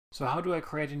So how do I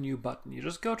create a new button? You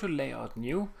just go to Layout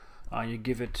New, you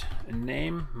give it a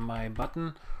name, My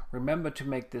Button. Remember to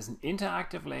make this an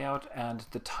interactive layout and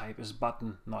the type is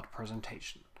button, not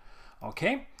presentation.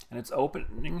 Okay, and it's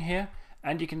opening here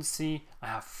and you can see I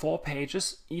have 4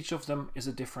 pages. Each of them is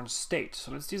a different state.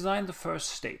 So let's design the first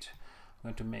state. I'm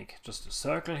going to make just a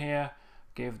circle here,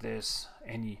 give this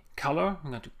any color. I'm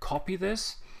going to copy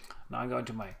this. Now I'm going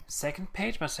to my second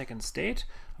page, my second state.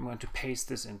 I'm going to paste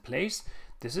this in place.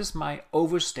 This is my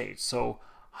overstate. So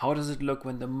how does it look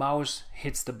when the mouse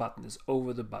hits the button, is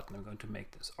over the button? I'm going to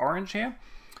make this orange here.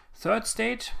 Third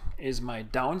state is my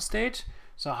down state.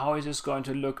 So how is this going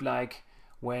to look like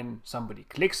when somebody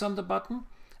clicks on the button?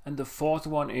 And the fourth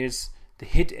one is the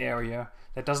hit area.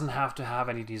 That doesn't have to have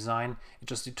any design. It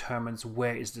just determines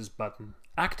where is this button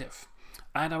active.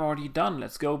 And I'm already done.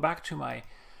 Let's go back to my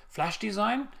Flash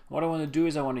design. What I want to do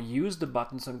is I want to use the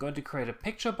button. So I'm going to create a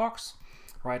picture box,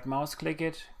 right mouse click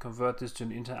it, convert this to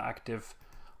an interactive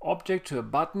object, to a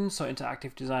button. So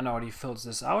interactive design already fills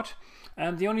this out.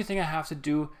 And the only thing I have to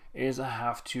do is I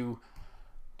have to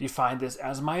define this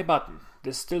as my button.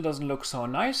 This still doesn't look so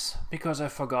nice because I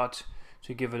forgot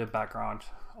to give it a background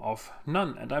of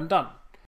none, and I'm done.